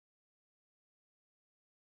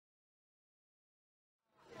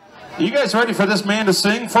You guys ready for this man to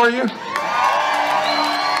sing for you?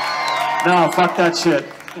 No, fuck that shit.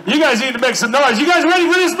 You guys need to make some noise. You guys ready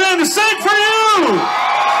for this man to sing for you?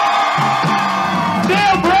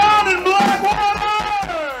 Dale Brown and BlackWater!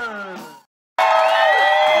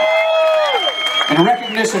 In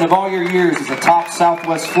recognition of all your years as a top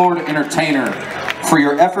Southwest Florida entertainer, for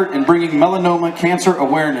your effort in bringing melanoma cancer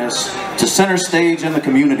awareness to center stage in the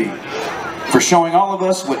community, for showing all of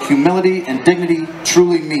us what humility and dignity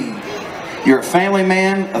truly mean. You're a family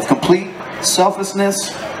man of complete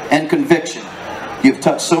selflessness and conviction. You've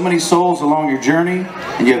touched so many souls along your journey,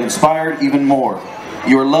 and you have inspired even more.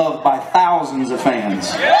 You are loved by thousands of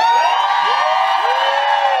fans.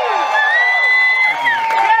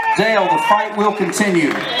 Dale, the fight will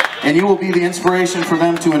continue, and you will be the inspiration for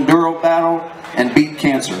them to endure a battle and beat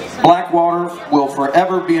cancer. BlackWater will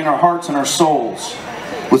forever be in our hearts and our souls.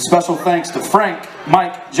 With special thanks to Frank,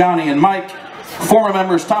 Mike, Johnny, and Mike, former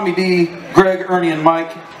members Tommy D, Greg, Ernie, and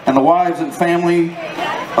Mike, and the wives and family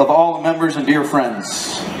of all the members and dear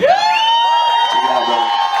friends. Check it out, brother.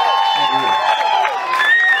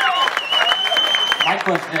 My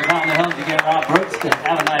question is, how in the hell did you get Rob Brooks to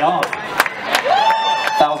have a night off?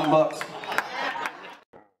 $1,000.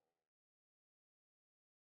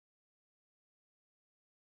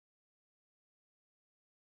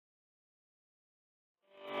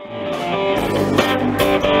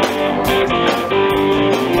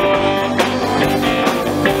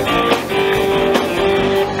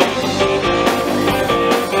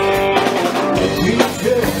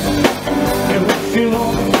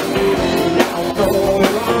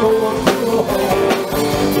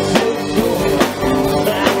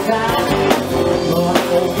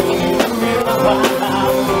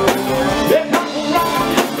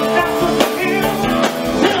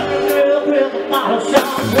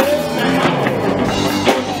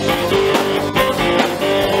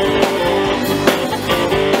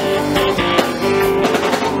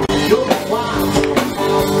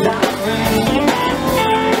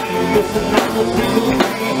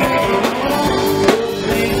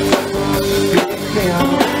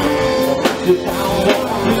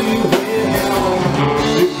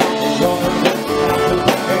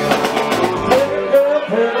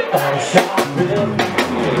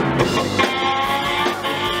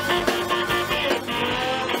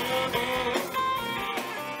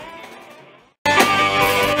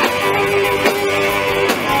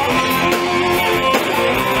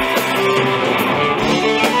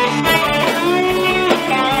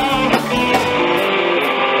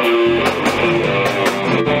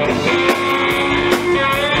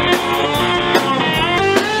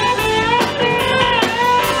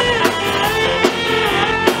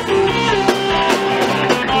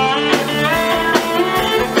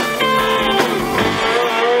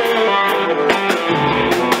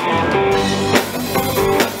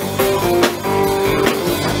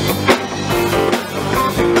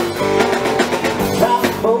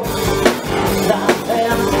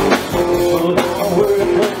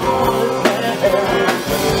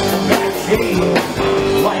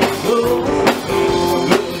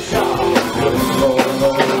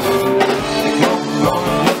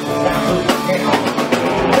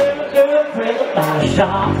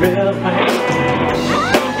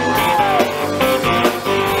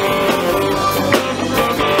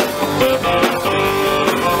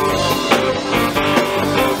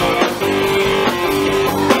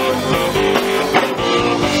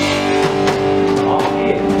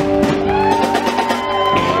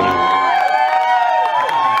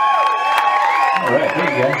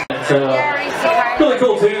 Really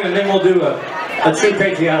cool tune, and then we'll do a true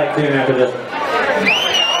patriotic tune after this.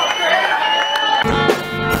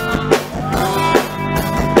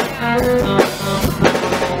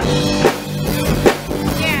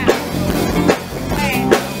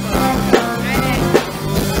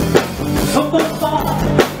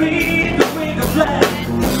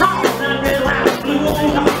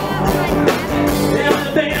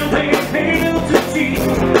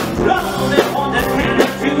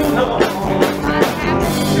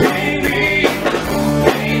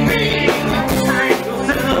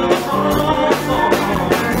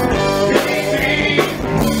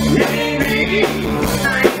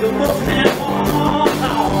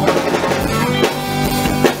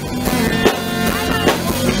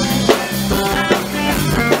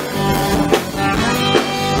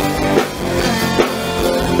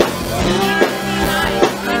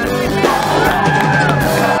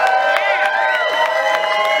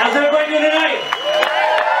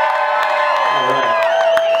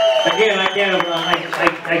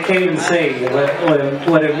 I can't even say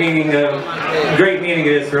what a meaning, great meaning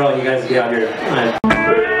it is for all you guys to be out here.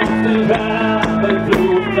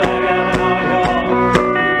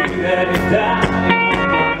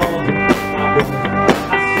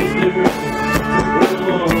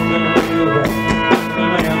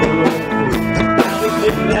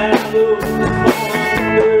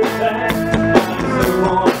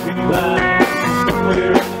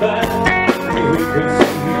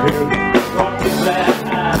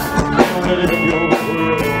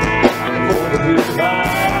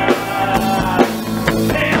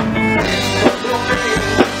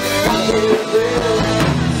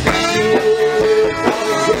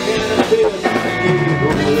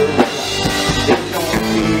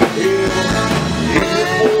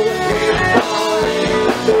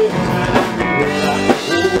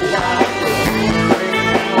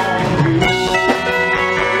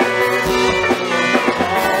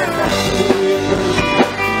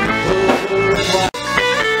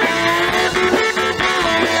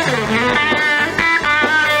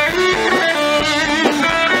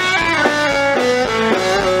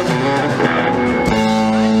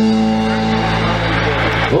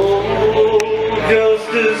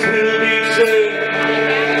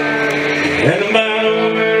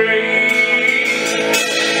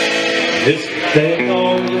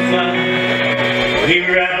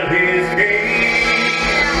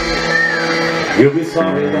 You'll be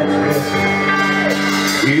sorry that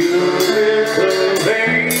you live so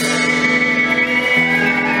vain.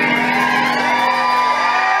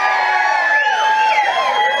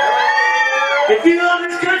 If you love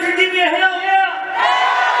this country, give me a hell yeah!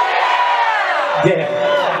 Yeah,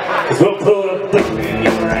 'cause we'll put a book in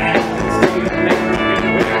your ass and see you next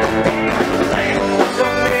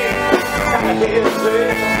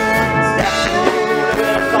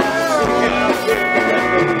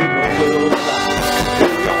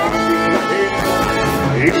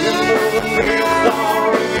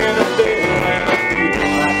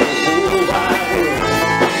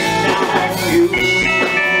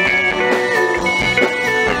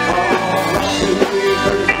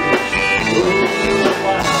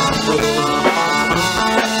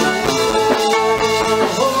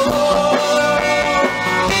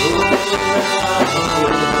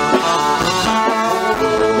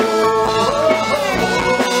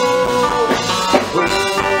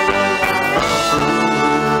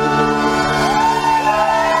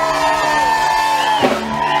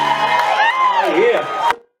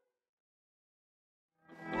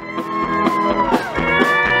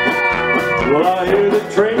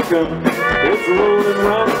It's rolling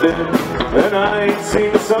round then, and I ain't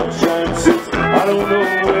seen the sunshine since I don't know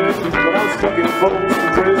when. But I'm stuck in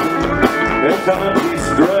Folsom prison, and time keeps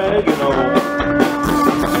dragging on,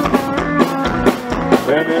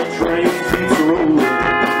 and that train keeps rolling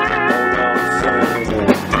on down San.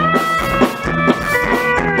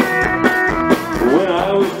 When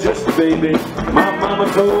I was just a baby, my mama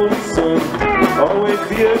told me, son, always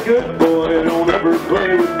be a good boy, don't ever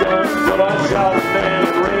play with guns. But I shot a man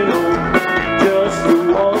in Reno just to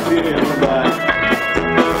walk in by.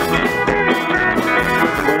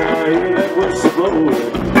 When I hear that whistle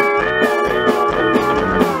blowing,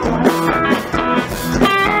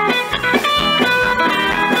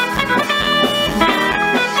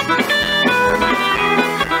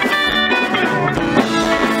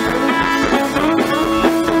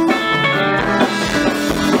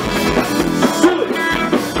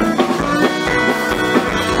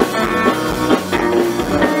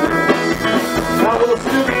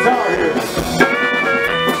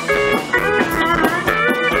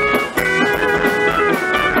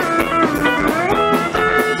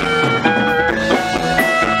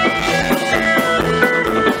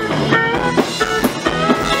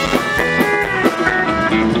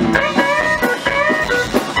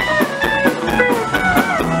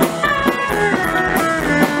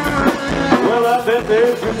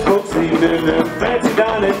 in them fancy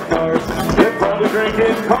dining cars, they're probably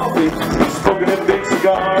drinking coffee, smoking them big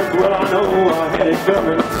cigars. Well, I know I had it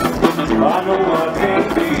coming, I know I can't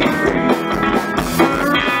be free,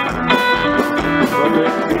 but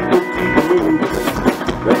let people keep moving,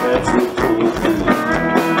 that's what people do.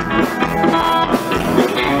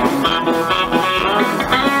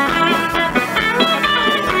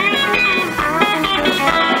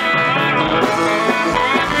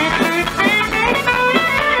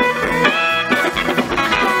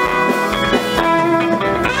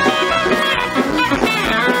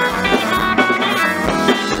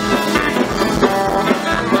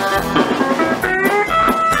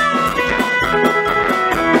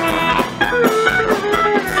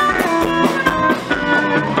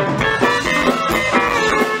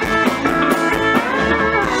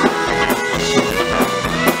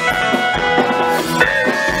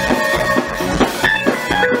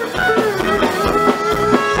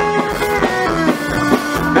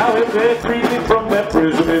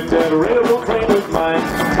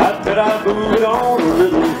 that I move it on a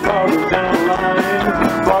little farther down the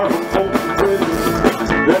line, far from home and prison.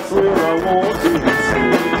 That's where I want to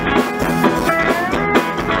stay.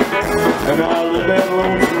 And I let that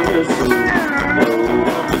lonesome whistle know.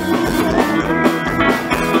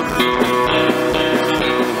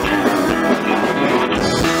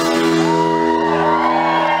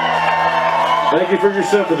 Thank you for your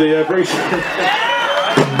sympathy. I appreciate it.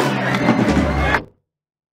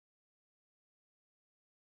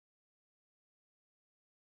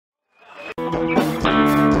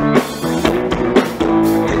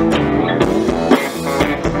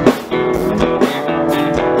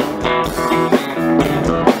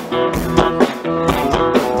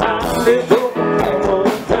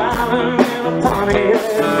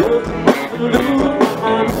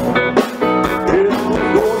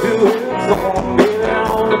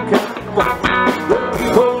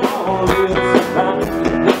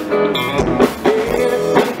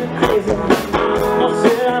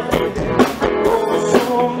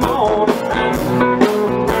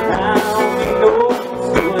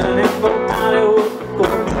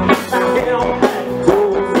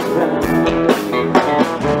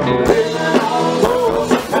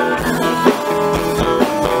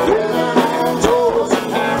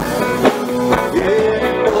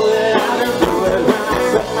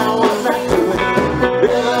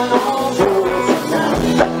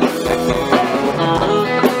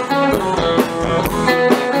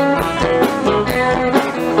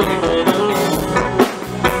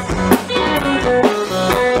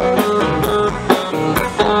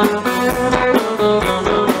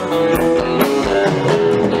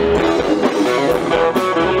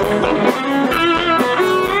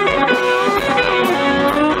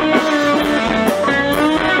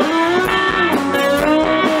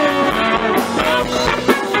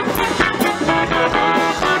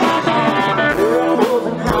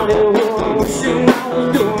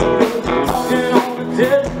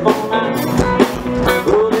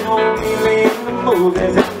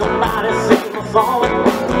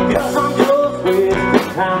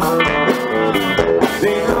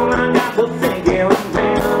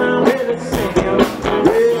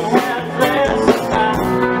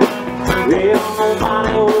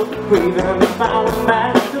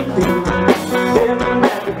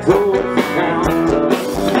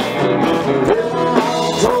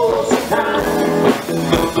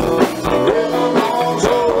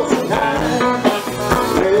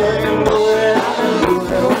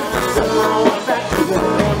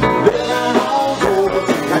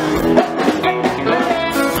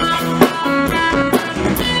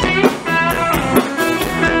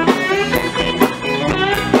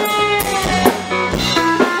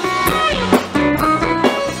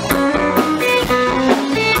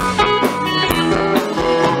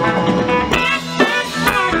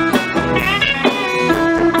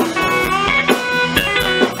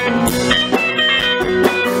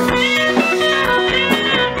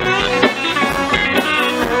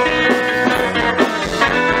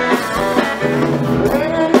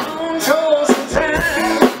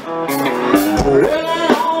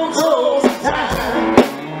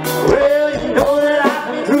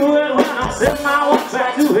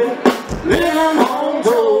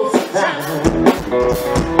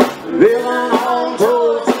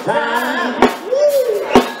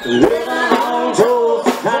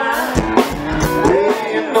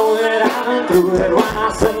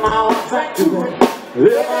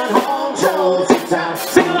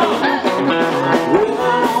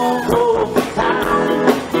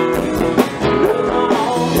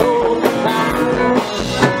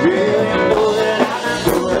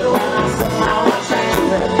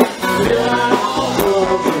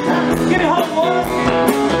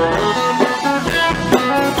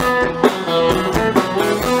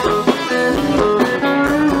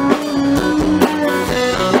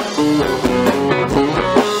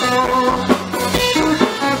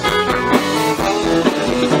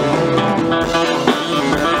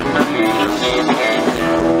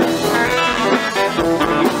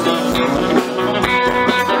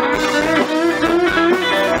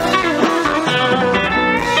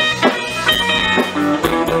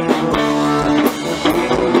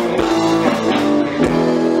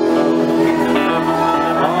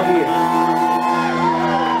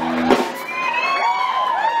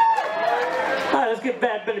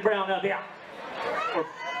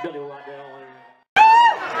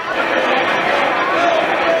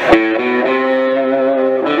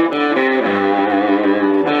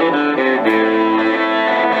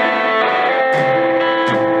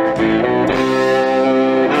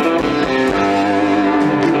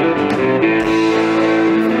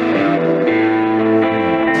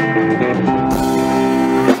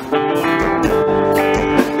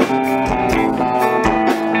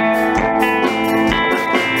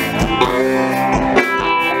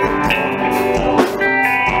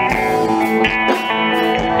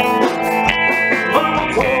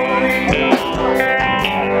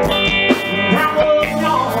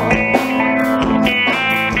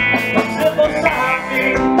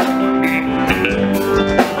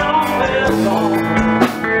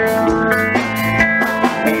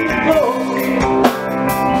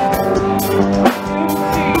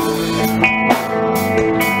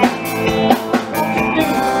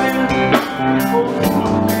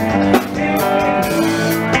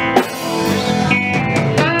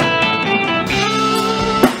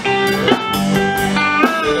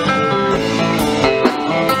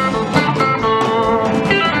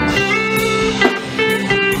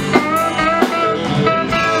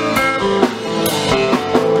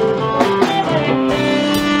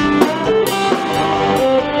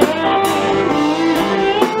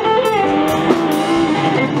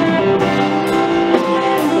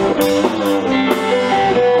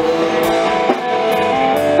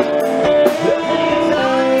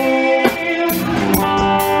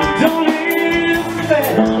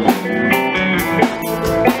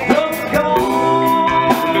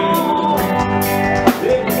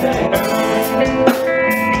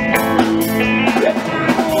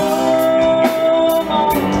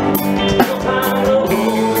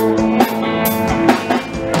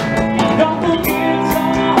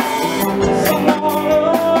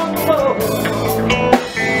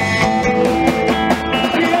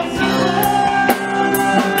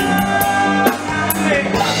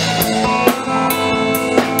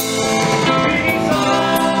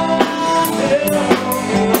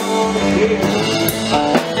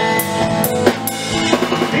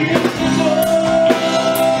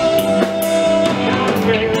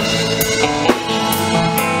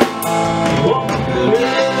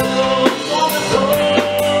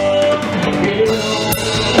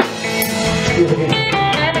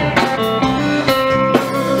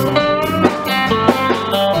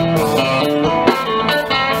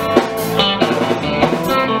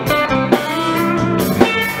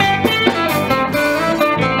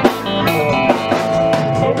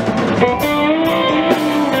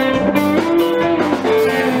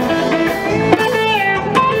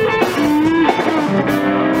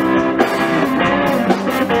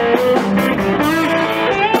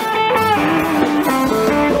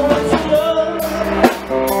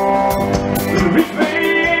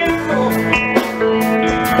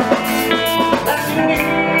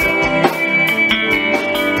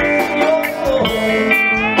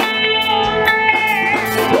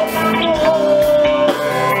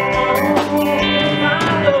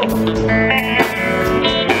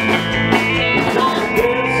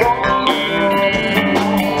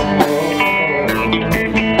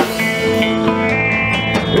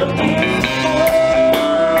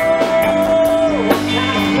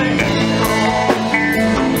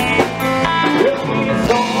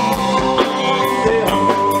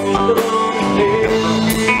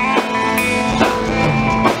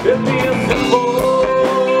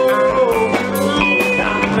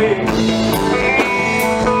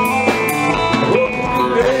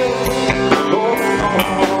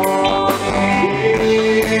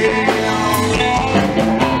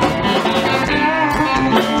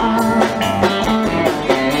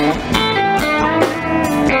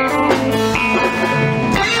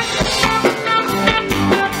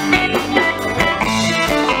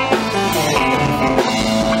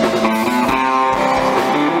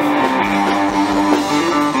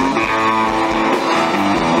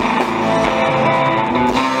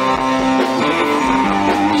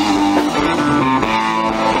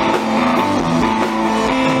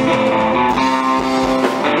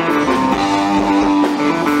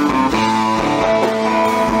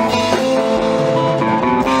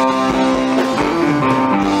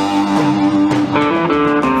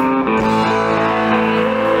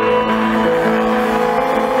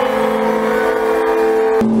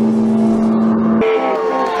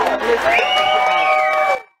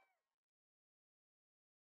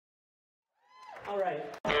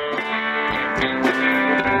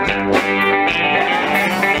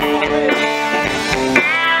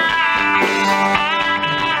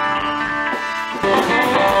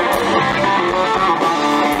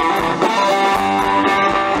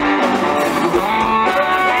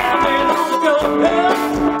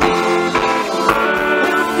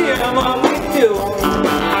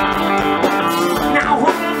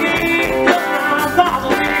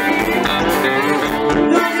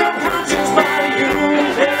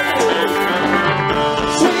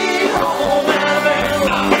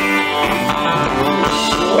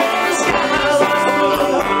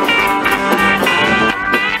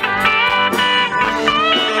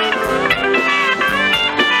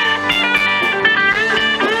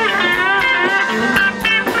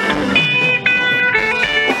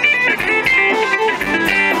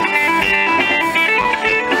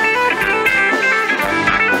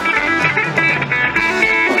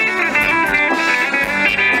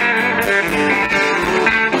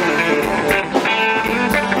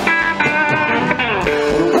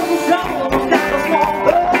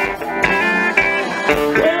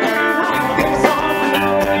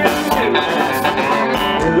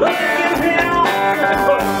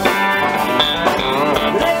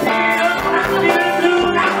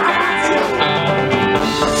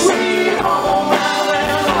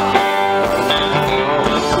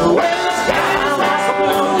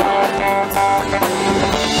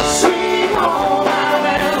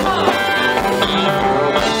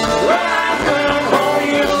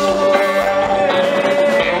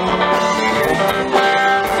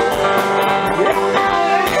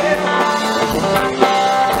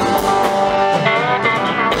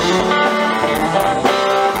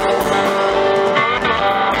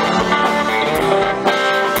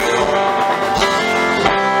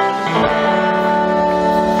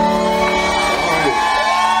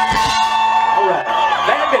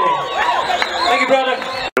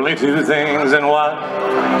 only two things in life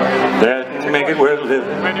that make it worth living.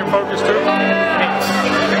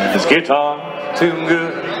 This guitar, too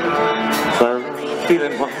good for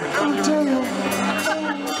feeling one.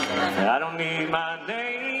 I don't need my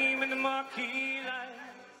name in the marquee lights.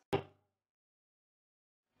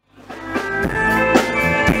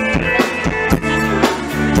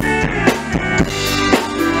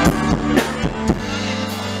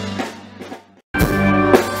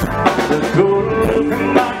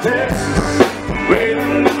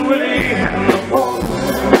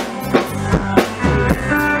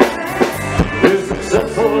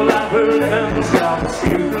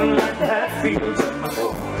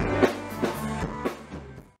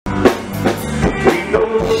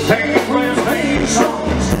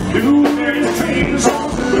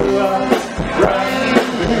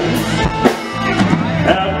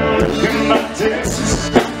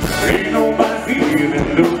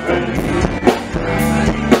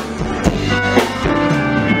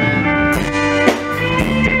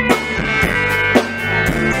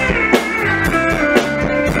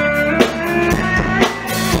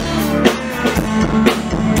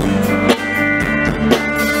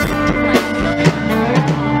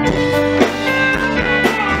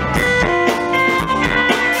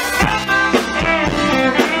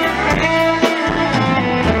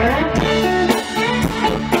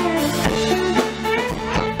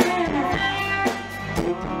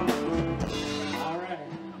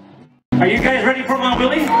 Are you guys ready for my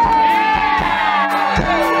Willie?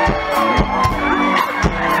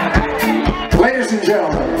 Ladies and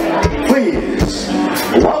gentlemen, please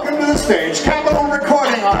welcome to the stage Capitol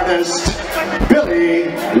recording artist Billy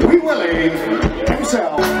Wee Willie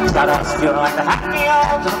himself. Got us feeling like the happy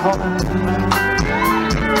hours of home.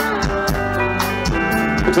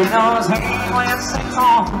 Between those hands, sing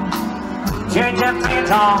song, change up the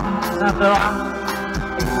guitars of the rock,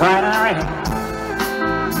 bright and red.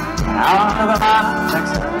 Out of the bottom,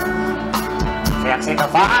 Texas, can't seem to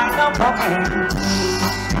find no broken.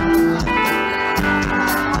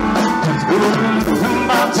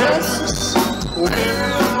 About Texas,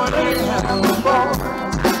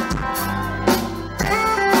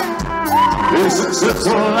 this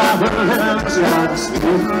successful life of living just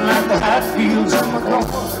feeling like the Hatfields on the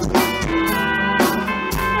coast.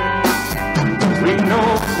 We know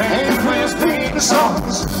pain plays pain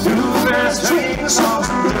songs, bluegrass train songs,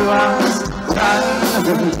 blue eyes,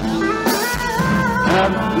 riding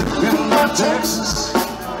I'm looking about Texas,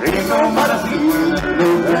 ain't nobody feeling no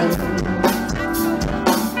pain.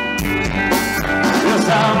 Yes,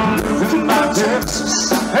 I'm looking about Texas,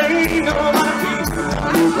 ain't nobody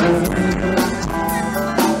feeling no pain.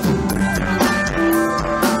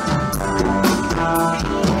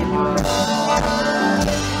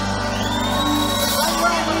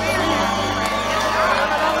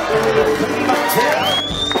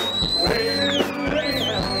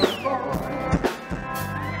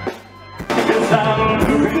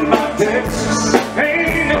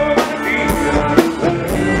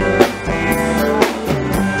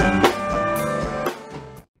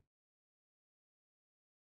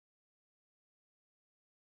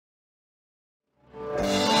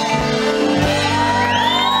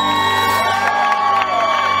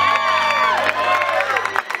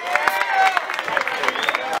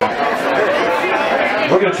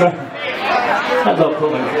 We're gonna try. I love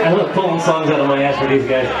pulling songs out of my ass for these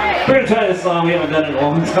guys. We're gonna try this song. We haven't done it in a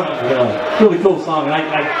long time. Really cool song, and it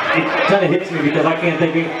kind of hits me because I can't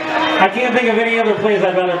think of any other place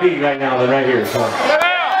I'd rather be right now than right here. So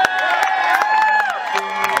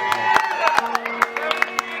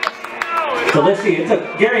let's see. It's a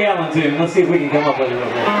Gary Allen tune. Let's see if we can come up with it.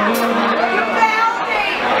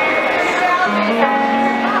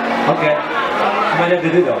 Okay. Might have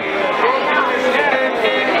to do though.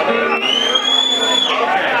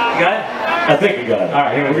 Got it? I think we got it.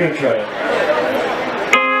 Alright, here, we're going to try it.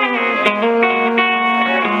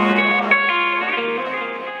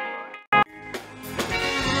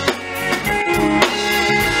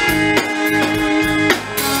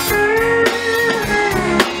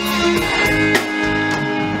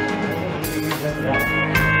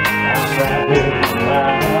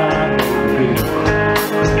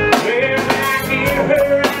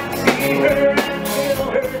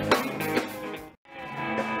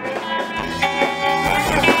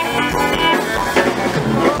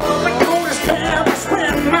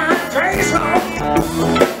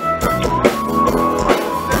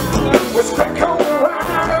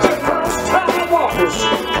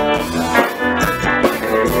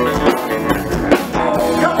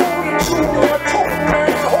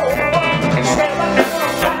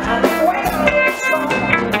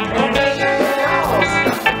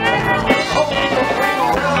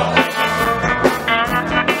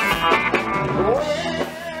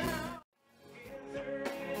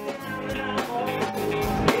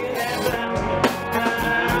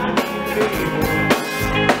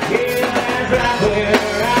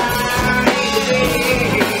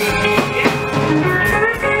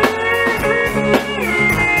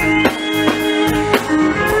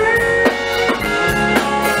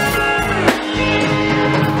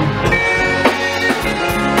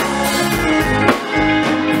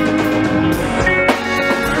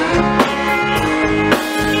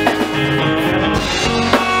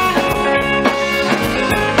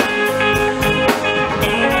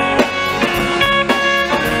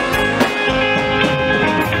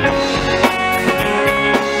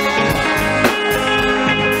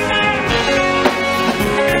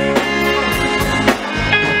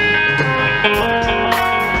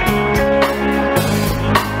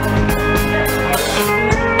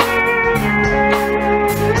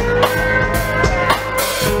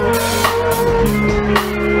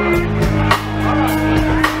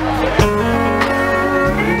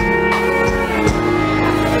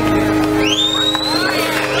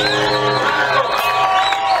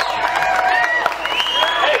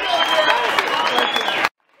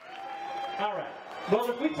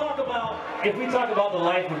 called The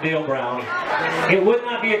Life of Dale Brown. It would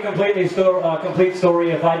not be a complete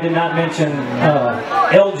story if I did not mention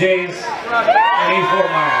LJ's in East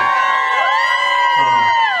Fort Myers.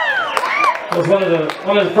 It was one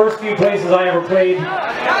of the first few places I ever played,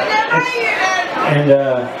 and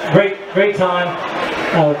great time.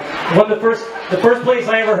 The first place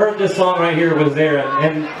I ever heard this song right here was there,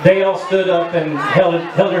 and they all stood up and held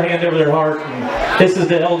their hand over their heart. And this is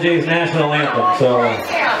the LJ's national anthem, so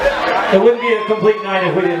it wouldn't be a complete night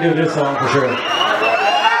if we didn't do this song for sure.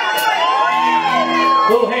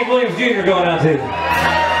 Little Hank Williams Jr. going out too.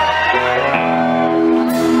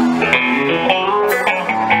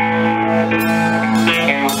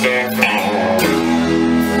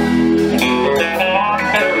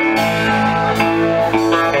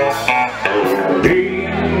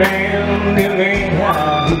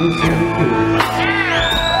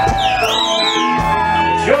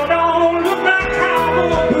 Sure don't look like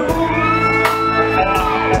cowboy boots.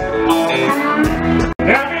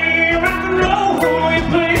 Got me rock and roll when we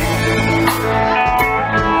play.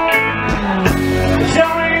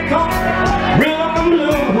 Sure ain't called rhythm and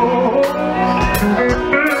blues.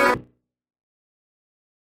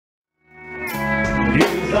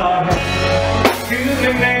 These are excuse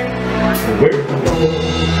me, man, where to go?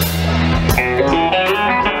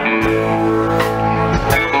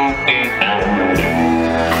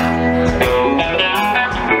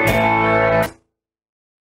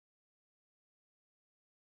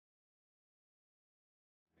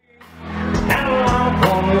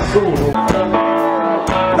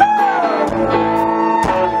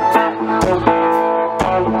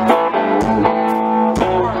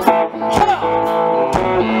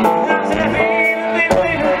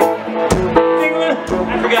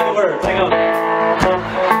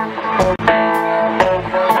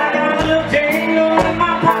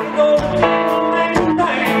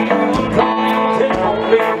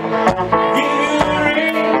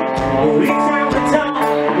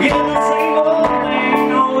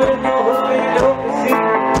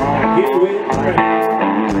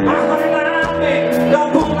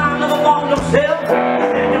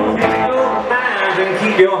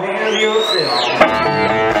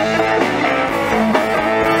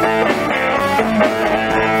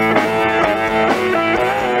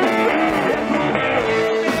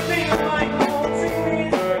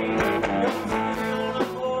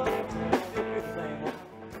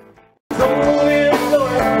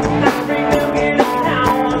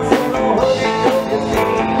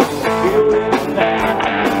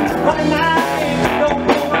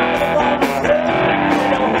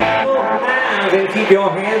 Keep your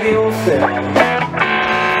hand to yourself.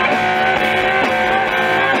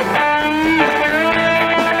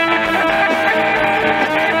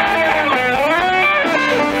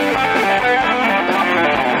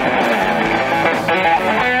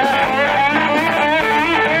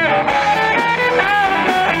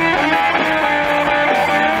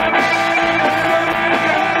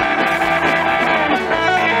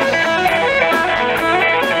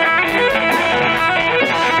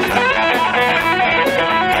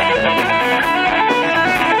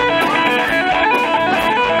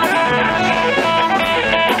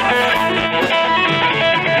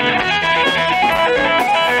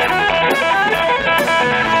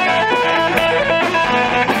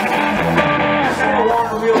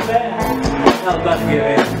 About to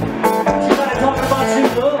get in. She started talking about you,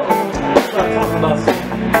 love. She started talking about sin.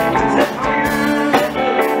 Said,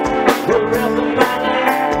 for the rest of my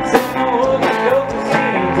life, said, no, you go to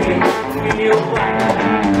sin in your life.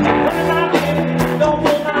 Don't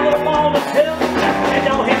put my love on the shelf, and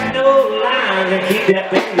don't hit no lines, and keep that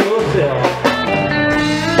thing to yourself.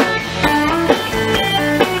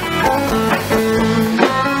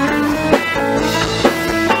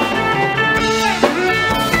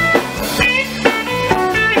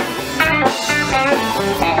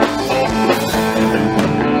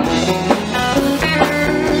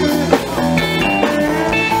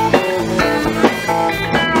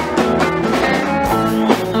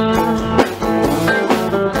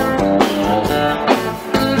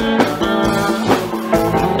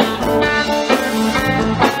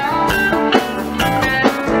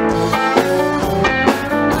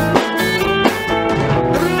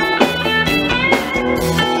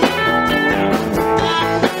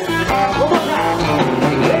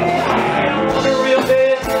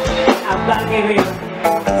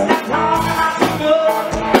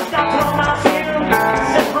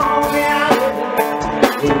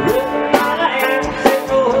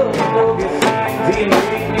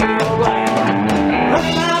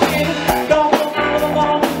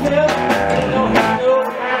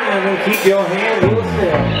 Keep your hand to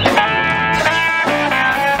yourself.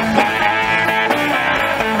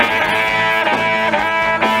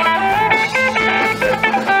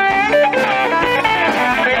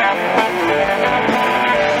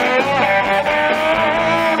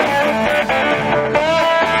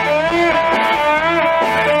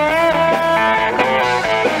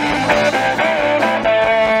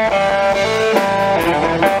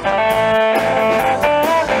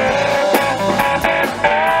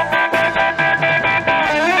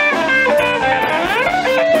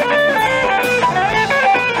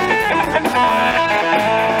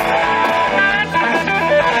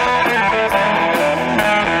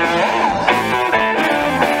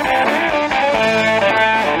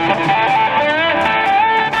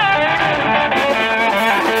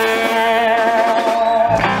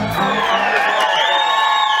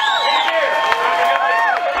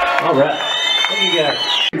 All right. Thank you guys.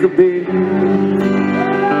 Could be.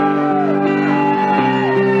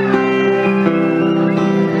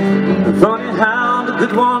 Funny how the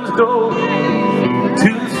good ones go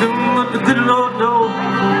too soon, but the good Lord knows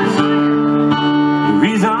the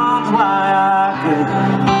reasons why I care.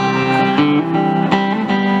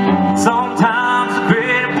 Sometimes a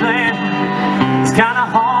greater plan is kind of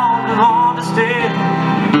hard to understand.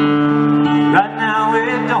 Right now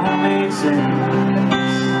it don't make sense.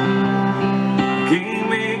 Can't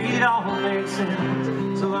make it all make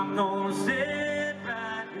sense. So I'm gonna sit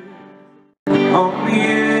right here on the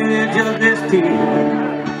edge of this pier.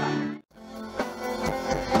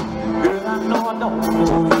 Girl, I know I don't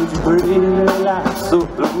know you pretty life so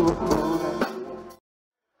blue.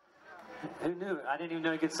 Who knew it? I didn't even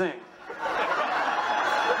know he could sing.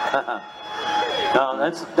 No,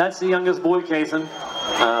 that's the youngest boy, Kason.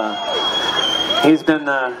 He's been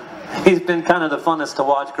kind of the funnest to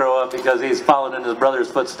watch grow up because he's followed in his brother's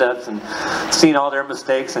footsteps and seen all their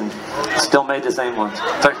mistakes and still made the same ones.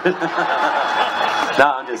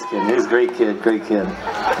 No, I'm just kidding. He's a great kid, great kid.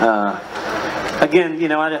 Again, you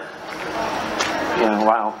know,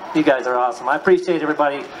 wow, you guys are awesome. I appreciate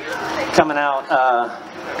everybody coming out.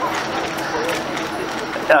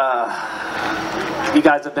 You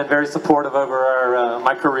guys have been very supportive over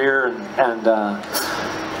my career, and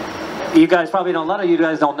you guys probably don't. A lot of you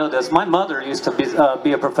guys don't know this. My mother used to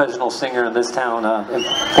be a professional singer in this town in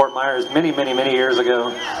Fort Myers many years ago,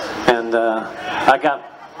 and I got,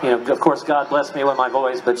 you know, of course, God blessed me with my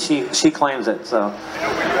voice, but she claims it. So,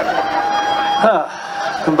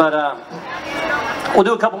 but we'll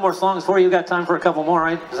do a couple more songs for you. You got time for a couple more,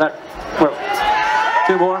 right? Is that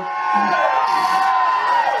 2 more?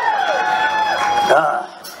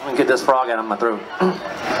 Let me get this frog out of my throat.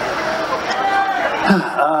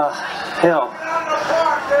 Hell.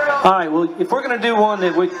 All right. Well, if we're gonna do one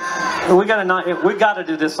that we gotta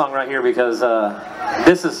do this song right here because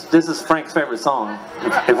this is Frank's favorite song.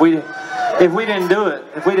 If we didn't do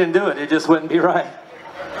it, it just wouldn't be right.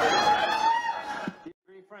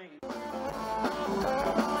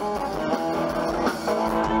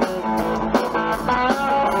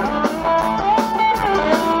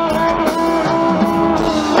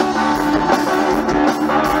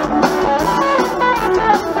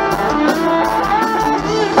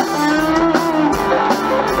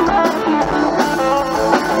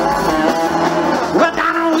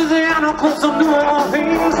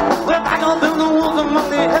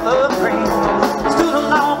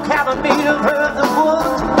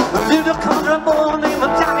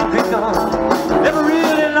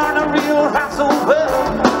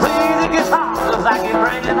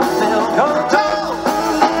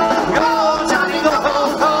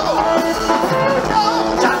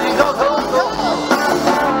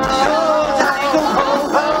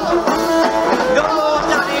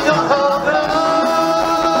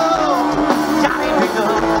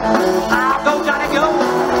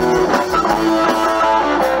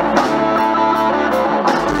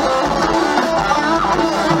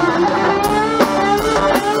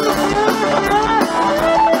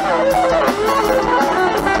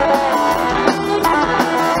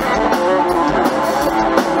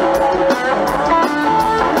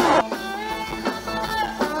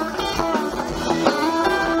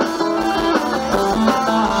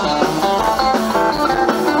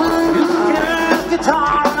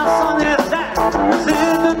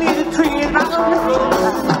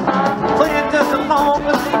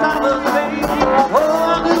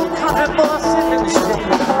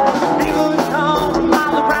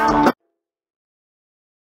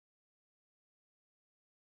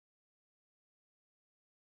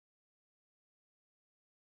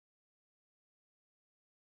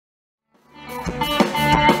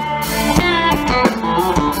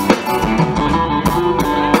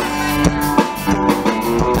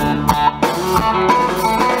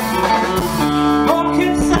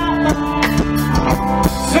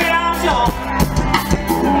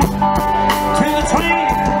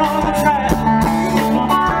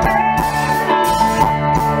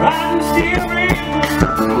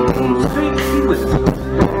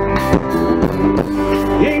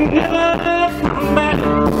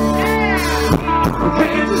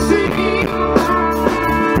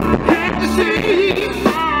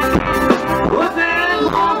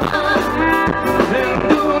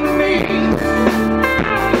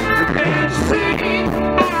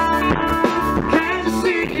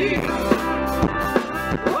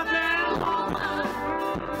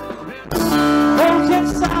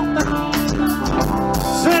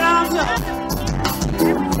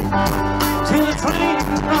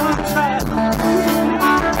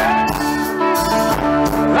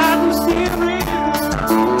 Right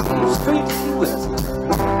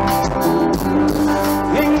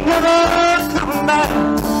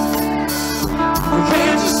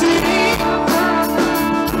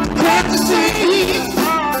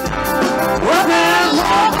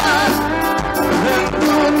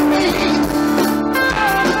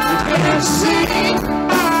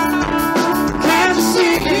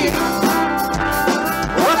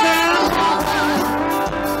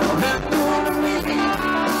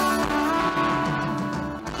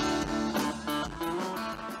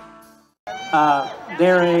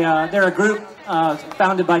They're a group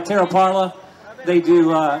founded by Tara Parla. They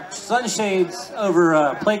do sunshades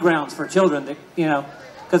over playgrounds for children. That, you know,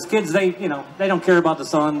 because kids they don't care about the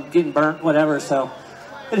sun getting burnt, whatever. So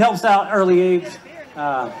it helps out early age,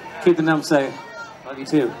 keeping them safe. Love you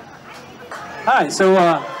too. All right, so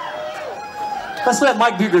let's let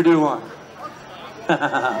Mike Buker do one.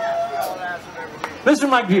 Mr.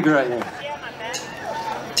 Mike Buker right here.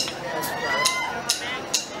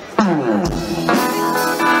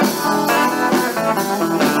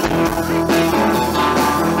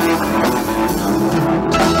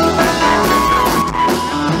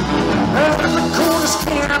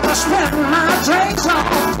 I spend my days on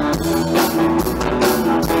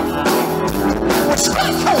with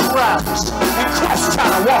square-coat rides and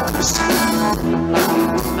cross-town walkers.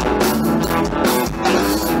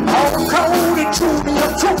 All cold and to me, a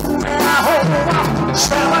tool and I hold on.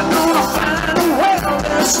 Still I'm gonna find a way to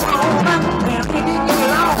this song and get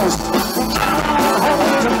lost. Get on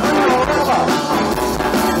home to bring it over.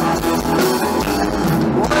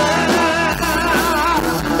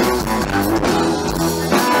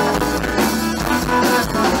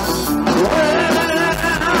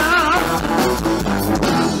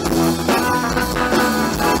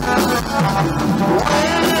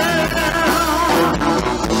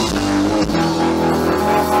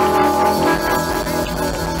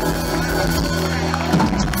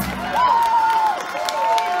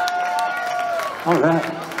 All right,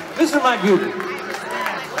 Mr. Mike Buker.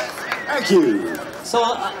 Thank you. So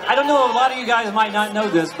I don't know, a lot of you guys might not know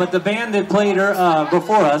this, but the band that played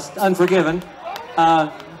before us, Unforgiven,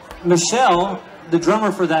 Michelle, the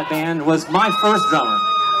drummer for that band, was my first drummer.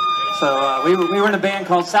 So we were in a band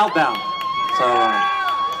called Southbound. So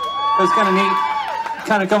it was kind of neat,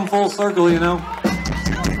 kind of come full circle, you know.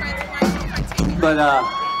 But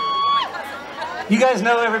you guys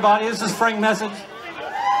know everybody. This is Frank Mesich.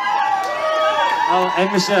 Oh,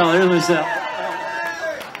 and Michelle. There's Michelle.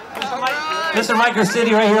 Mr. Mike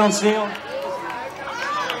Ursitti right here on steel.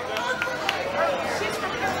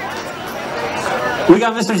 We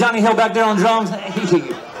got Mr. Johnny Hill back there on drums. Hey,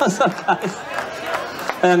 what's up, guys?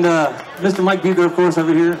 And Mr. Mike Buker, of course,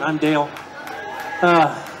 over here. I'm Dale.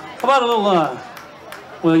 How about a little,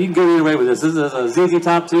 well, you can go either way with this. This is a ZZ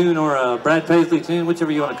Top tune or a Brad Paisley tune,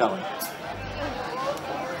 whichever you want to call it.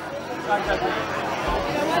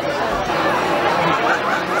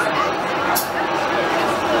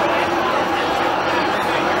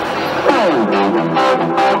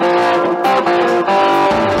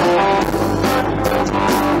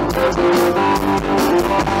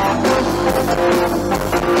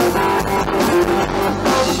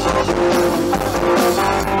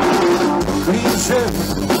 Green shirt,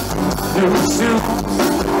 new shoes,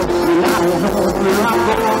 I don't know where I'm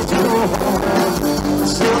going to.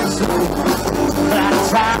 So that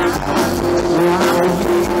time, I'll be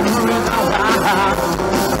in the wild.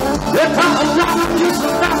 There comes a lot of you, so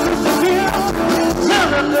that's what you hear. Tell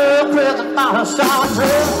me the present about a song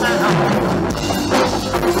just now.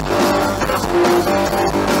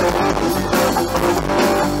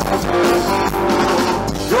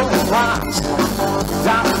 Don't watch,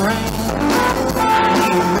 diamond ring. I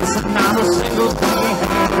ain't missing not a single thing.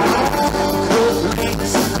 Good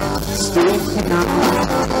links, sticking out.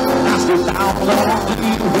 I still down on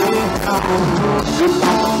you here. You're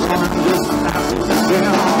gonna learn this message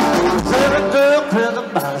again. Tell a girl present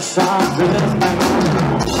by a shot this man.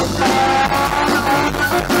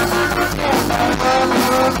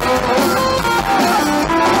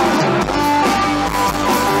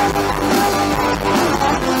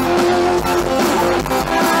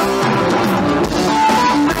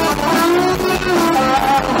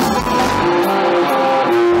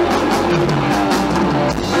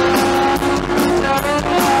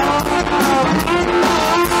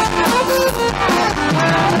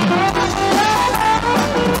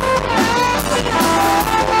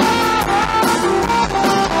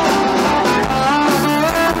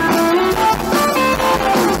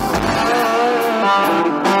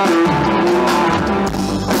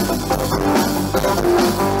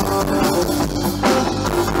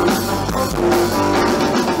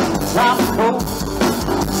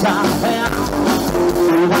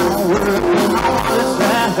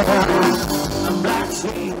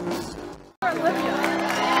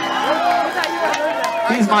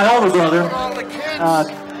 He's my older brother.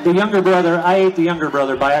 The younger brother, I ate the younger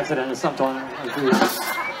brother by accident at some time.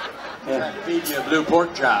 Yeah. Feed you a blue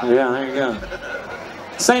pork chop. Yeah, there you go.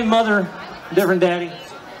 Same mother, different daddy.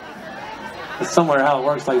 It's somewhere how it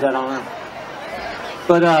works like that, I don't know.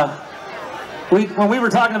 But when we were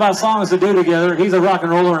talking about songs to do together, he's a rock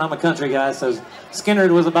and roller and I'm a country guy, so Skinner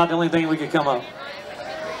was about the only thing we could come up.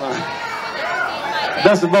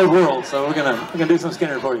 Best of both worlds, so we're gonna do some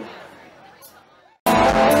Skinner for you.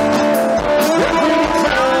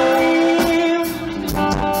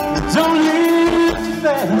 Don't leave too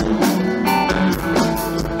fast.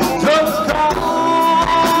 Troubles come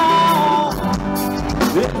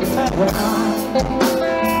very fast.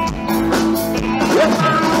 You'll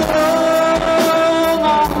find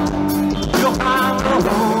you'll find the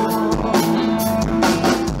home.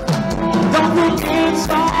 Don't think it's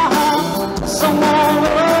someone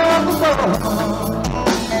above.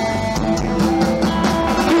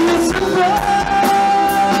 It's a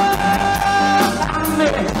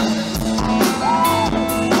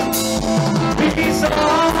peace on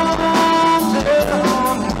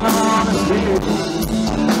honesty.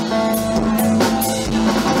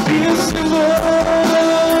 Be a single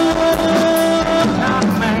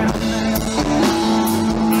man.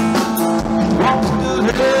 Walk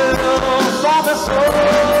to hell, solve the soul.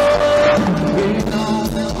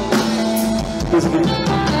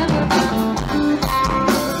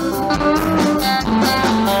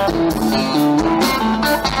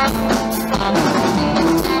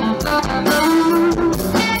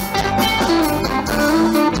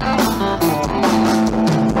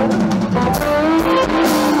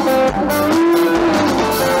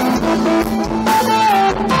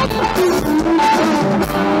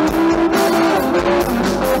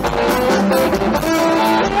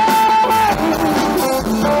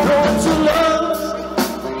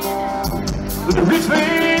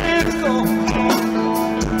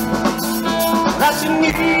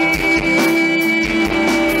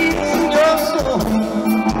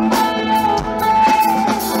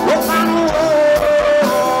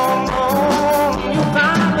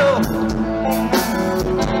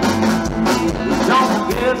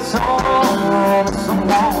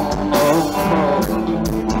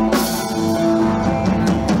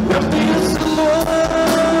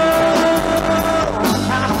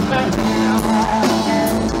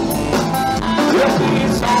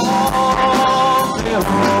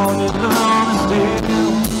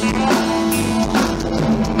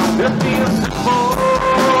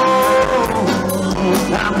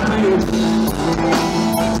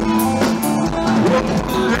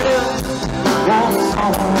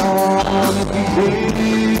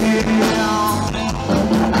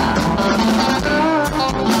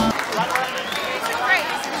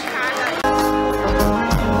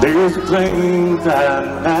 There's a plane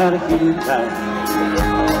flying out of here tonight.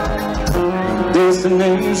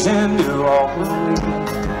 Destination New Orleans.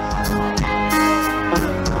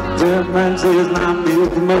 Difference is my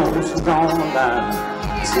big emotions on the line.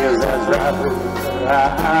 Says that's right where I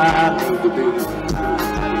need to be.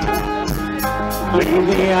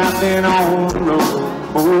 Lately I've been on the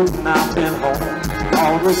road, more than I've been home.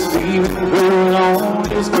 All the sleeping going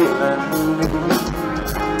on is killing me.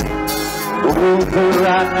 Buker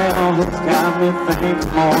right now has got me thinking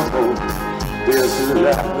more. This is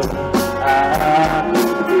right where I need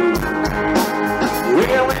to be.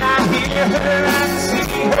 Well, when I hear her, I see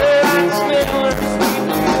her, I smell her sweet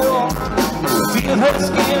feel. Feel her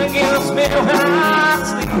skin against me when I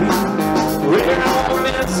sleep. Well, I won't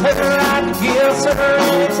miss her, I can kiss her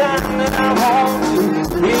anytime that I want to.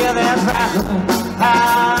 Yeah, that's right where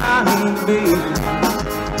I need to be.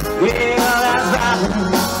 Yeah, that's right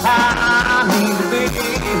where I need to be.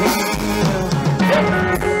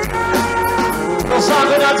 No song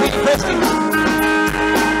without you, Christy.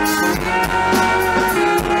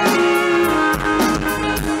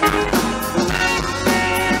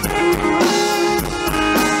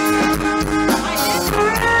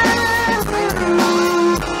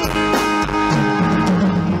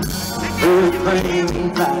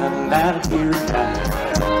 Plane flying out of here tonight.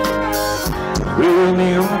 We're in the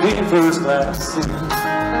empty first class seat.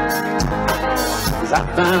 'Cause I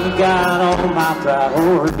finally got all my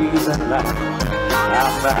priorities in line.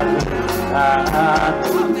 I'm right where I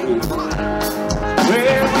need to be.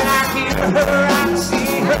 Well, when I hear her, I can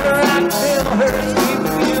see her, I can feel her sweet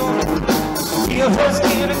feel. Feel her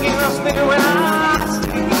skin against me when I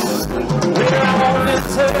sleep. Well, I won't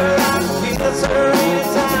miss her, I can kiss her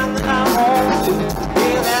anytime that I want to.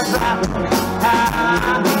 Yeah, that's right where I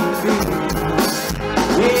need to be.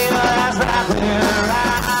 Yeah, that's right where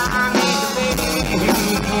I need to be.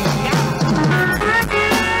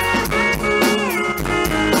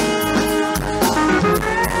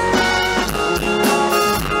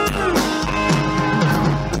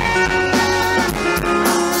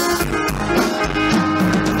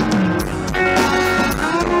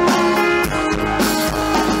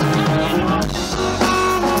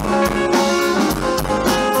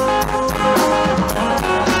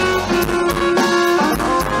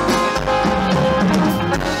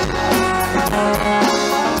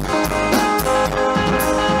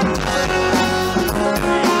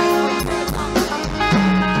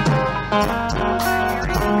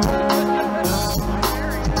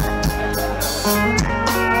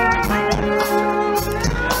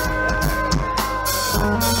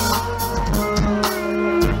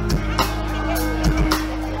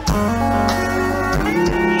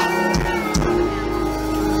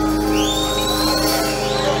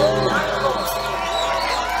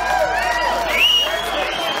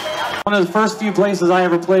 one of the first few places I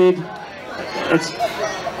ever played.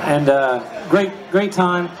 Great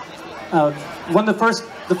time.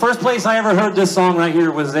 The first place I ever heard this song right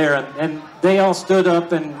here was there, and they all stood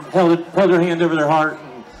up and held their hand over their heart.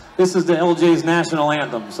 And this is the LJ's national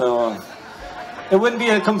anthem, so it wouldn't be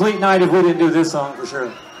a complete night if we didn't do this song for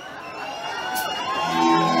sure.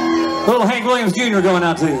 Little Hank Williams Jr. going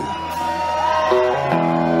out to you.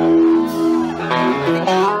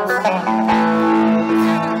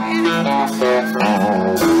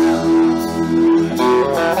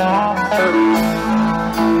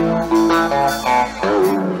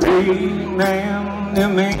 Man, the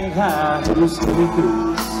man high to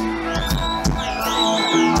sneakers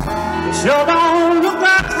sure don't look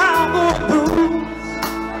like cowboy boots.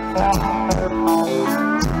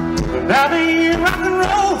 That ain't rock and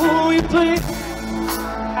roll we play.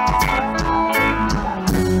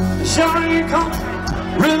 Sure ain't country,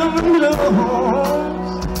 rhythm and blues.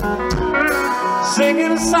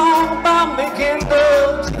 Singing a song about making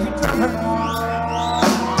love to your drummer.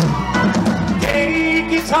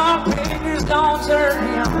 Guitar players don't turn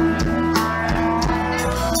young.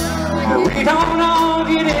 We don't all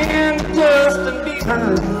get into Justin Bieber.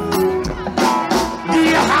 Do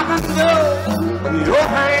you happen to know your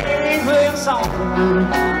Hank Williams song?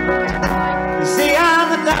 You see,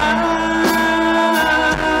 I'm a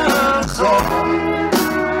dinosaur.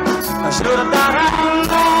 I should have died a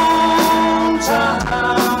long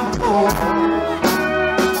time before.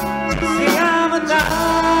 See, I'm a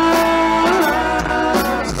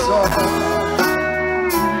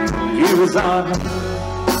He was on,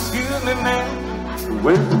 excuse me man,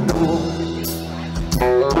 where's the door?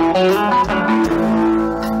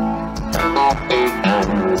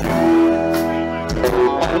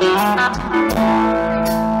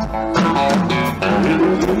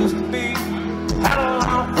 It used to be, had a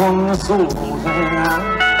lot on the soul hang out.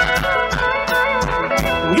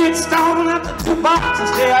 Get stoned at the jukebox and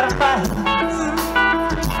stay out of fight.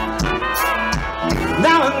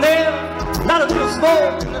 Now and then, not a little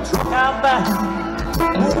smoke in the truck out back.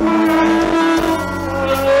 Ooh,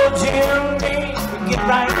 little Jim Dean, get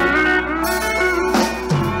right.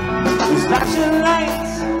 These flashing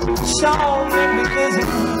lights sure make me dizzy.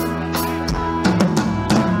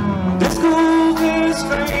 This groove is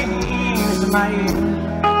strange to my ear.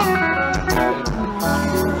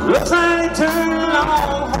 Looks like they turned a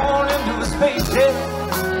Longhorn into a spaceship.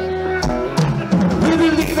 We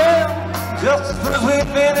believe it. Just as soon as we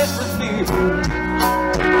finish this beer.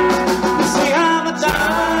 You see, I'm a dinosaur.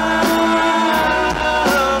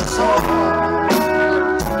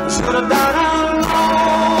 Should have died a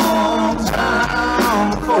long time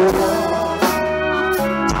before.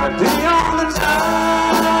 I'd be on the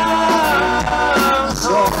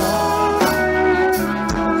dinosaur.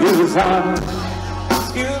 It was hard.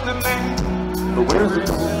 Excuse me, man, but where's the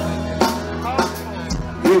door?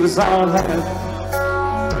 It was all I had.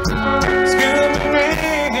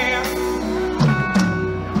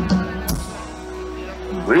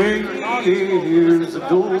 Years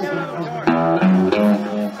ago.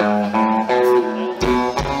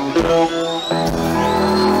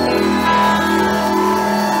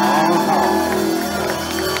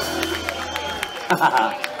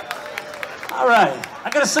 All right, I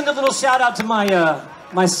gotta send a little shout out to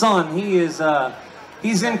my son. He's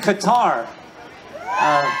in Qatar.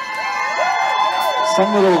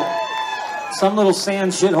 Some little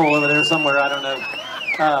sand shithole over there somewhere. I don't know.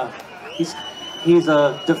 He's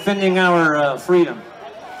defending our freedom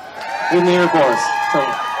in the Air Force. So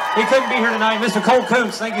he couldn't be here tonight. Mr. Cole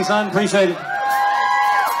Koontz, thank you, son. Appreciate it.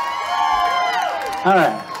 All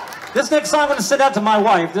right. This next song I'm going to send out to my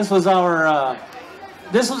wife. This was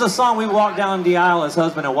a song we walked down the aisle as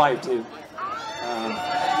husband and wife to.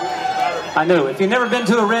 I know. If you've never been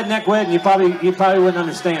to a redneck wedding, you probably wouldn't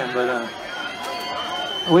understand. But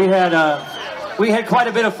we had quite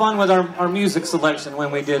a bit of fun with our music selection when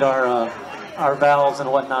we did our vows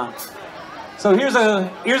and whatnot. So here's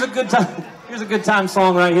a good time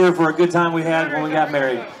song right here for a good time we had when we got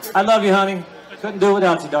married. I love you, honey. Couldn't do it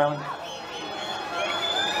without you, darling.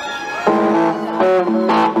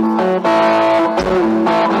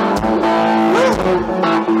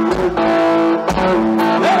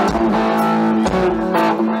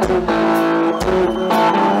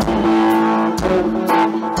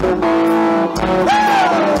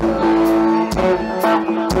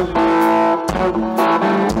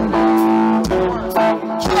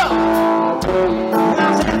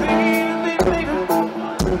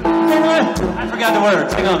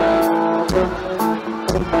 Words. Hang on.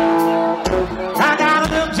 I got a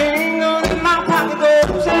little jingle in my pocket, go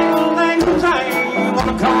jingle, jangle, jangle.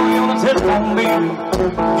 Wanna call you on the telephone, baby.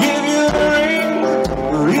 Give you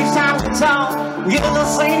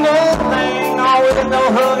gonna say no thing, always no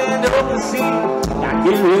hugging up the seat. Now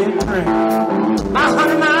get ready to drink. My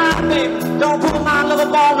honey, my baby, don't put my love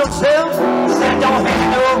upon yourself. Set your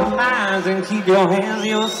hand over mine and keep your hands to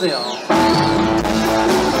yourself.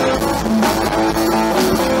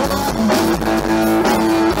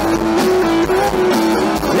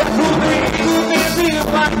 Yeah, cool baby,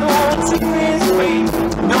 like the one secret way.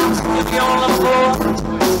 Don't skip your love for,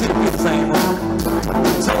 stick the same way.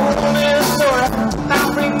 Told me a story, now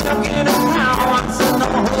bring up in a town. I said, no,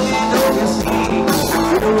 you see, I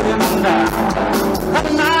do it now. Have a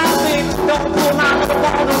nice day, don't pull my love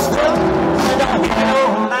upon yourself. Don't hit no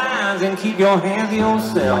lines and keep your hands to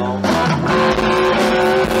yourself.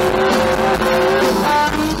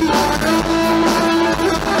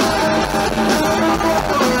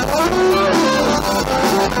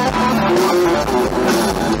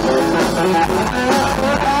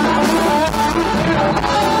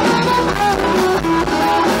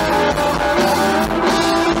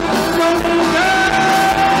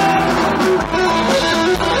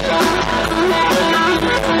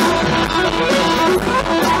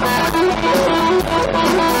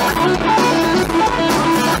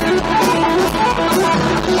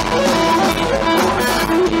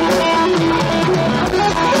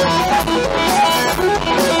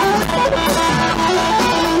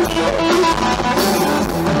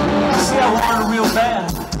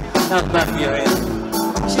 Not about to get in.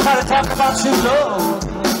 She started talking about true love,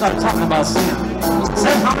 started talking about sin.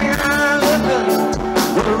 Said, honey, I love you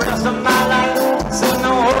for the rest of my life. Said,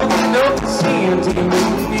 no hugging, no sin till you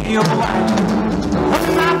make me your wife.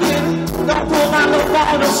 Honey, my baby, don't pull my love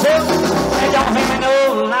on yourself. Say, don't hang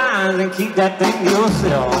no lines and keep that thing to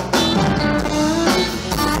yourself.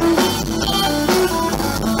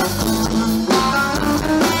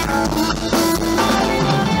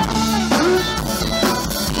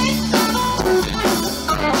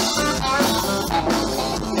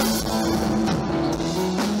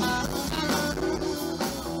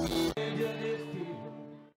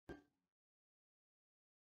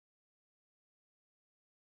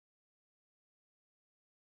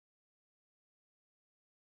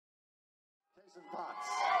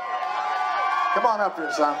 Come on up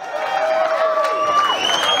here, son.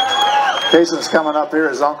 Cason's coming up here.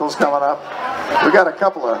 His uncle's coming up. We got a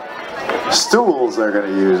couple of stools they're going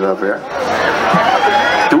to use up here.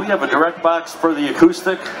 Do we have a direct box for the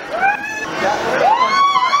acoustic?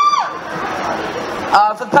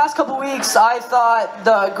 For the past couple weeks, I thought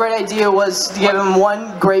the great idea was to give him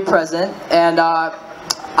one great present, and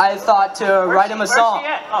I thought to write him a song.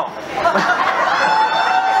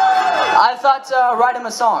 I thought to write him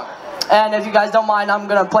a song, and if you guys don't mind, I'm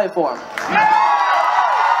gonna play for him.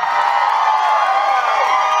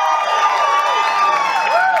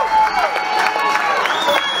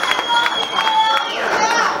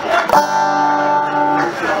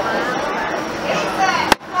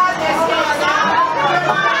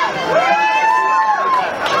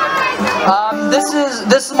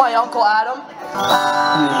 This is my Uncle Adam.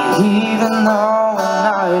 Even though we're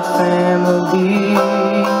not family,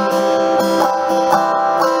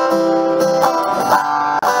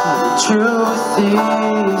 the truth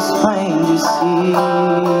is plain to see.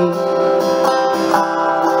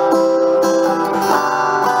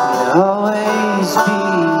 You'll always be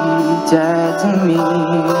dead to me.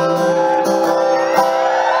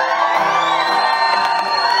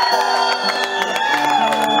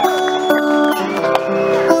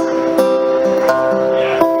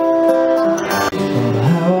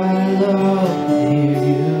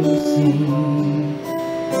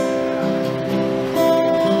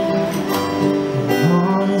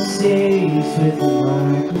 With the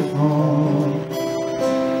microphone,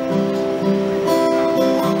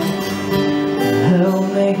 help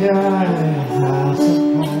make our house a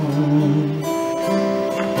home.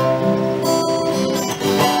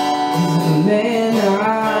 He's the man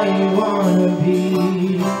I wanna be,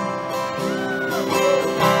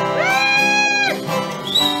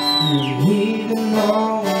 and even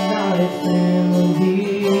though we're not a family,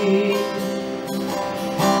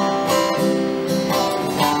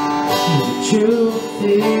 the truth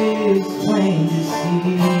is plain to see.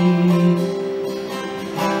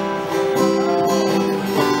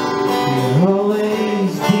 You'll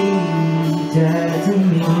always be dead to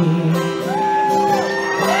me.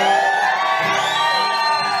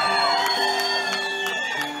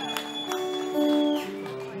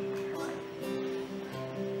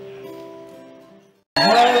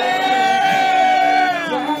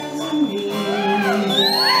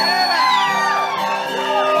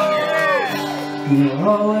 You'll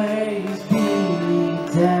always be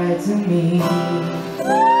dead to me.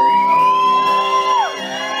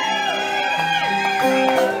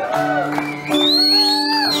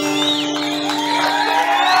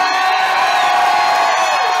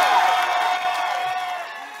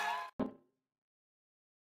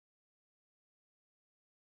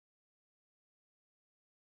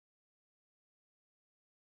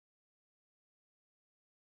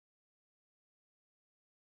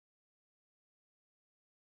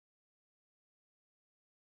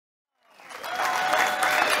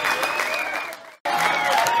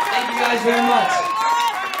 guys very much.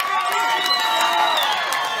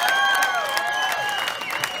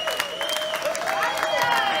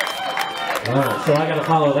 Oh, so I got to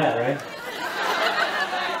follow that, right?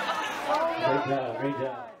 Great job, great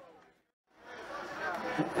job.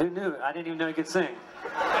 Who knew? I didn't even know he could sing.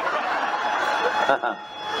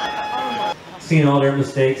 Seen all their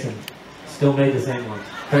mistakes and still made the same ones.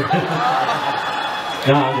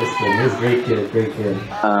 No, I'm just kidding. He's a great kid, great kid.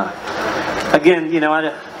 Again, you know,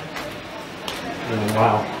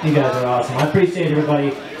 Wow, you guys are awesome. I appreciate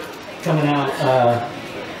everybody coming out.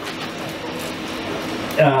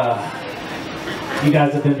 You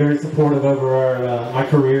guys have been very supportive over my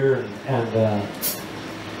career, and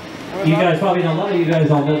you guys probably know, a lot of you guys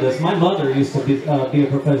don't know this. My mother used to be a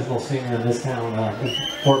professional singer in this town, in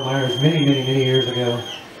Fort Myers, many years ago,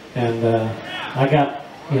 and I got,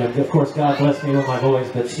 you know, of course, God bless me with my voice,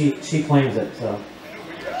 but she claims it. So,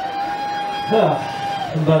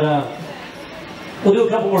 but we'll do a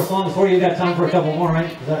couple more songs for you. You got time for a couple more, right?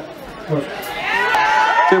 Is that work?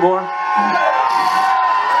 2 more.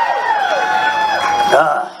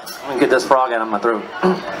 Let me get this frog out of my throat.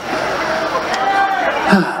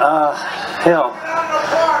 Hell.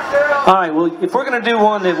 All right. Well, if we're gonna do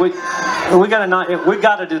one that we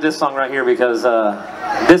gotta do this song right here, because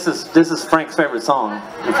this is Frank's favorite song.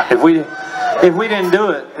 If we didn't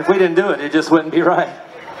do it, it just wouldn't be right.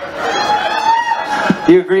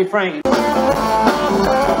 Do you agree, Frank?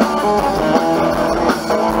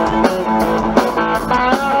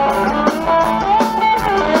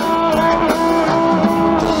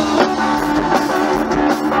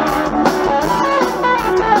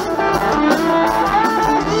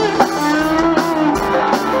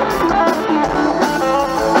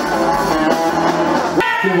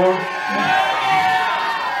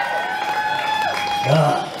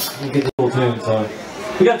 Get the full tune, so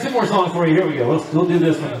we got 2 more songs for you. Here we go. We'll do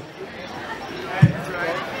this one.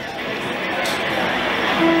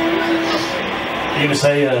 You gonna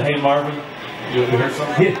say, hey Marvin? You heard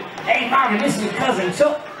something? Hey Marvin, this is your cousin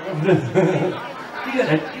Chuck.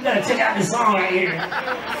 you gotta check out this song right here.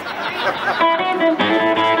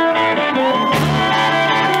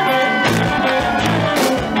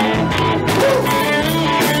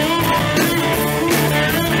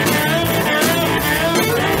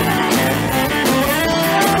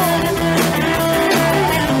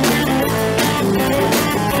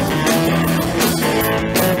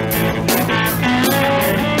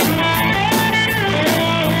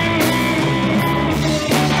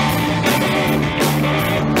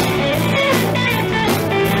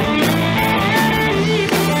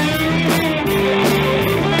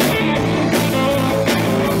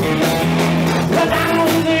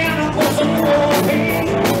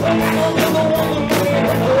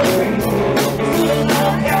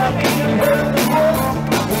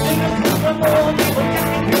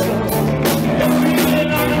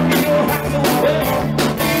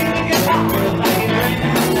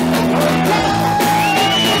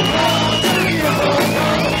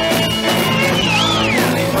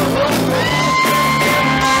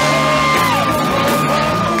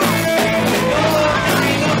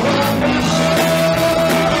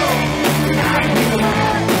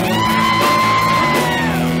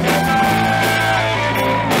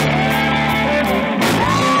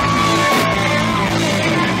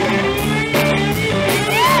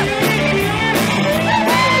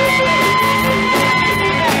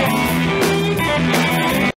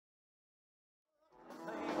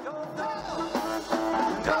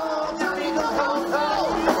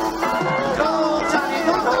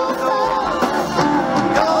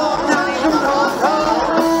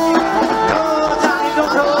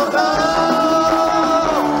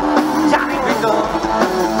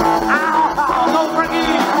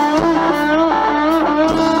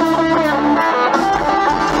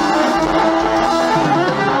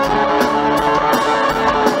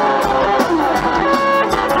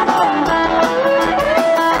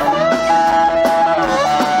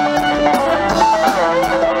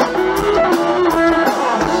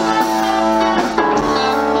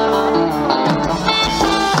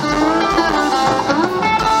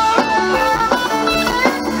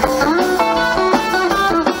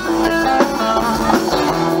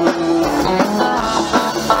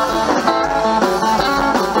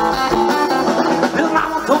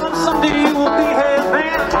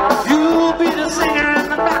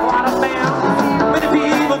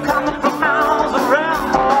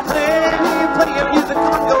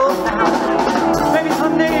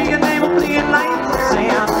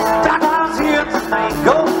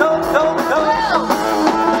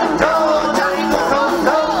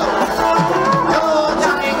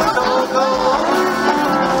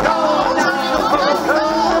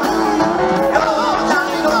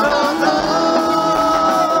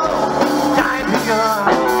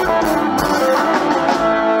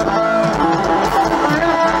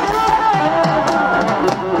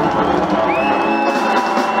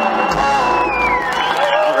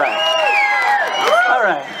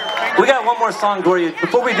 We got one more song for you.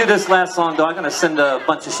 Before we do this last song, though, I'm going to send a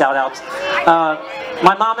bunch of shout-outs.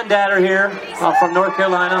 My mom and dad are here from North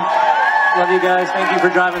Carolina. Love you guys. Thank you for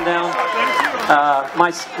driving down.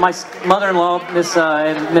 My mother-in-law, Miss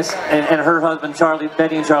and her husband, Charlie,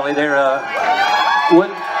 Betty and Charlie, they're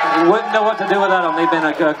wouldn't know what to do without them. They've been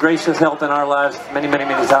a gracious help in our lives many, many,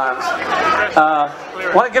 many times. I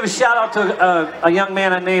want to give a shout-out to a young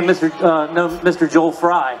man I named Mr. Joel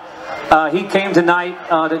Fry. He came tonight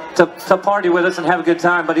to party with us and have a good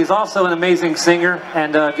time, but he's also an amazing singer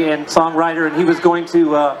and songwriter, and he was going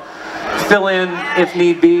to fill in if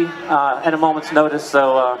need be at a moment's notice.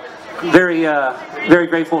 So very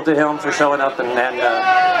grateful to him for showing up and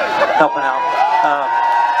helping out.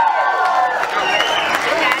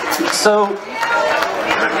 So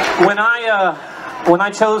when I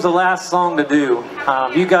chose the last song to do,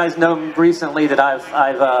 you guys know recently that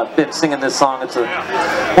I've been singing this song. It's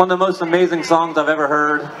one of the most amazing songs I've ever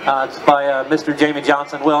heard. It's by Mr. Jamie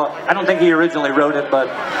Johnson. Well, I don't think he originally wrote it, but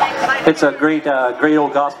it's a great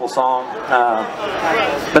old gospel song.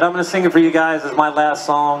 But I'm going to sing it for you guys as my last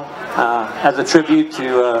song, as a tribute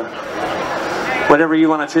to whatever you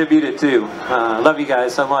want to tribute it to. Love you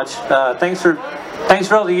guys so much. Thanks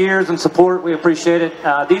for all the years and support. We appreciate it.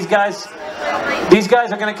 These guys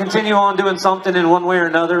are going to continue on doing something in one way or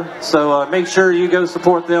another. So make sure you go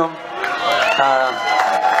support them.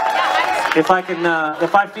 If I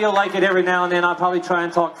feel like it every now and then, I'll probably try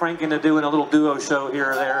and talk Frank into doing a little duo show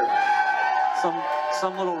here or there,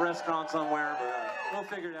 some little restaurant somewhere. But we'll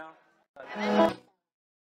figure it out. Thank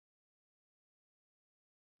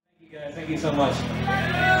you guys. Thank you so much.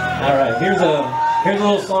 All right, here's a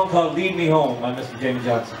little song called "Lead Me Home" by Mr. Jamie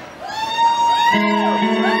Johnson.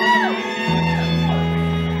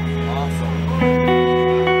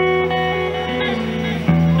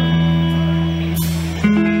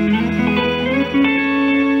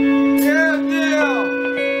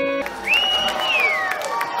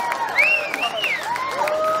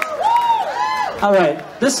 All right,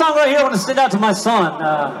 this song right here I want to send out to my son,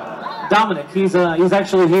 Dominic. He's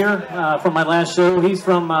actually here from my last show. He's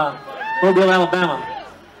from Mobile, Alabama,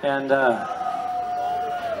 and I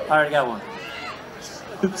already got one.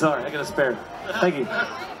 Sorry, I got a spare. Thank you.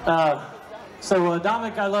 So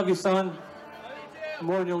Dominic, I love you, son,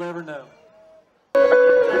 more than you'll ever know.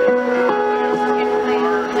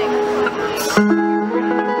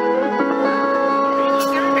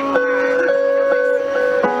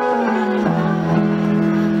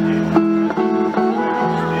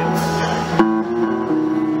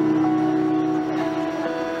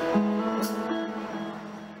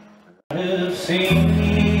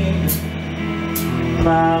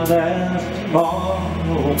 My last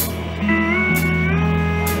tomorrow,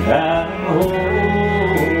 I'm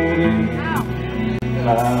holding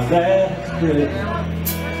my last breath.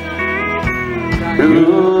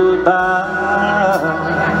 Goodbye,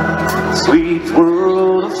 sweet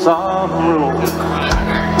world of sorrow.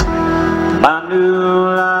 My new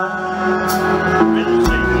life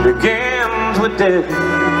begins with death.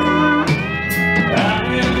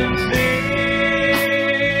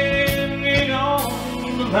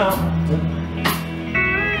 Mountain,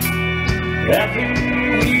 I can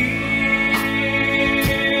hear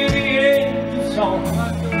the angels' song.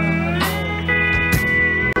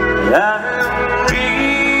 I'm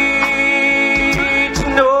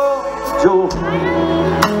reaching no joy.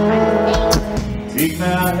 Take my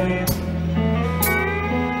hand,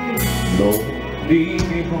 Lord, lead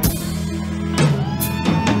me home.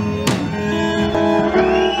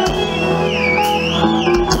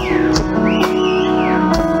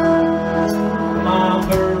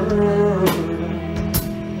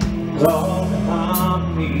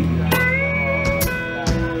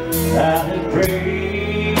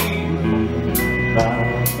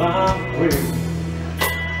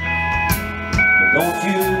 Don't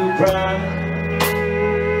you cry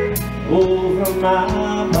over my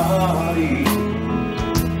body.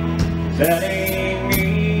 That ain't me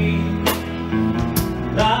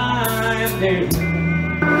lying there.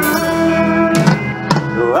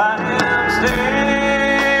 So I am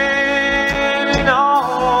standing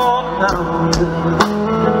on the mountain.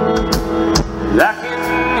 I can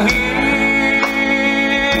hear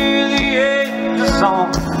the angels'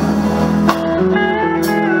 song.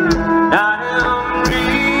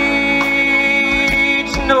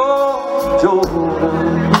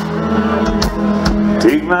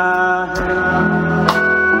 Take my hand,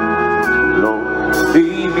 Lord,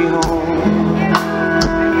 lead me home.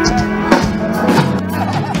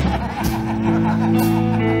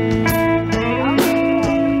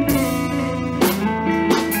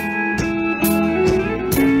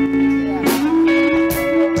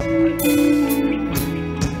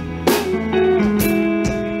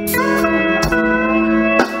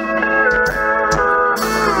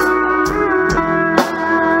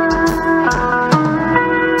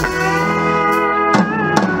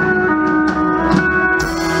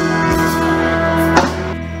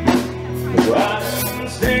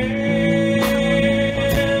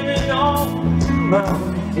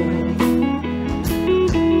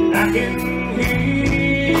 can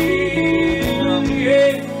hear the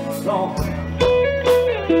angels song.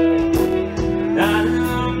 And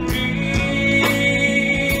I'm reaching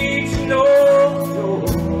over your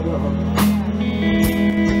love.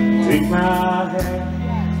 Take my hand,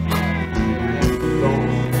 don't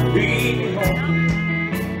leave me home.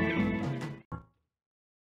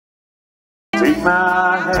 Take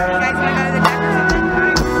my hand,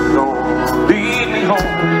 don't leave me home.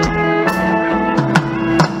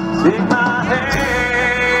 Take my hand,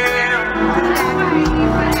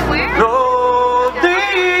 don't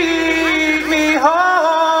leave me home.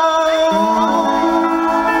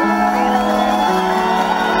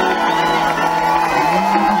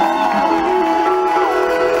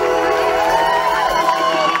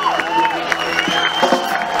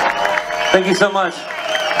 Thank you so much.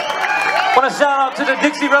 I want to shout out to the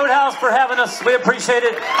Dixie Roadhouse for having us. We appreciate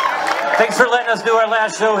it. Thanks for letting us do our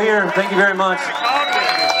last show here. Thank you very much.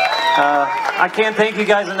 I can't thank you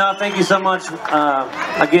guys enough. Thank you so much.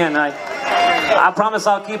 Again, I promise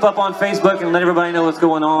I'll keep up on Facebook and let everybody know what's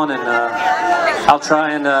going on, and I'll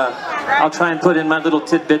try and put in my little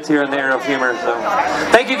tidbits here and there of humor. So,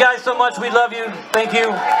 thank you guys so much. We love you. Thank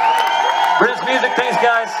you. British music. Thanks,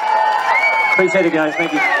 guys. Appreciate it, guys.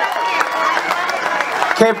 Thank you.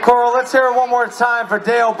 Cape Coral, let's hear it one more time for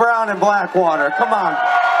Dale Brown and BlackWater. Come on.